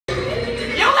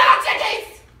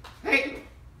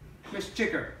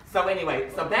Chicker. So anyway,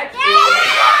 so Becky.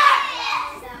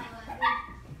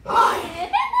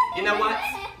 You know what?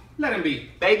 Let him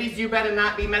be. Babies, you better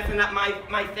not be messing up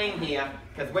my thing here,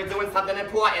 because we're doing something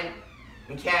important,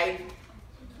 okay?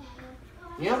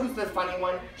 You know who's the funny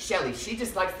one? Shelly. She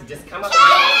just likes to just come up and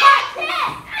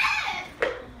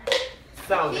go.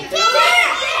 So, you think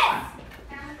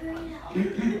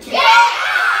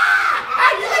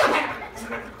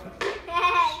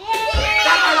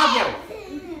I love you.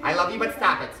 I love you, but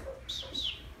stop it.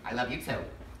 I love you too.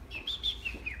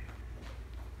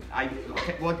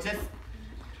 Okay, well, just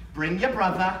bring your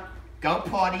brother, go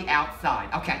party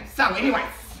outside. Okay, so anyways,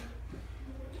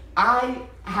 I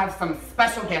have some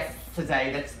special guests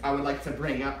today that I would like to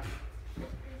bring up.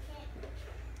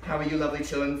 How are you lovely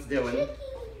chillins doing? Good.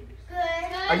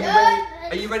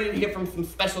 Are you ready to hear from some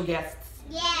special guests?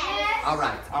 Yes. All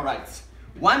right.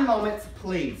 One moment,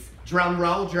 please. Drum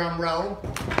roll, drum roll.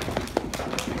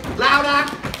 Louder.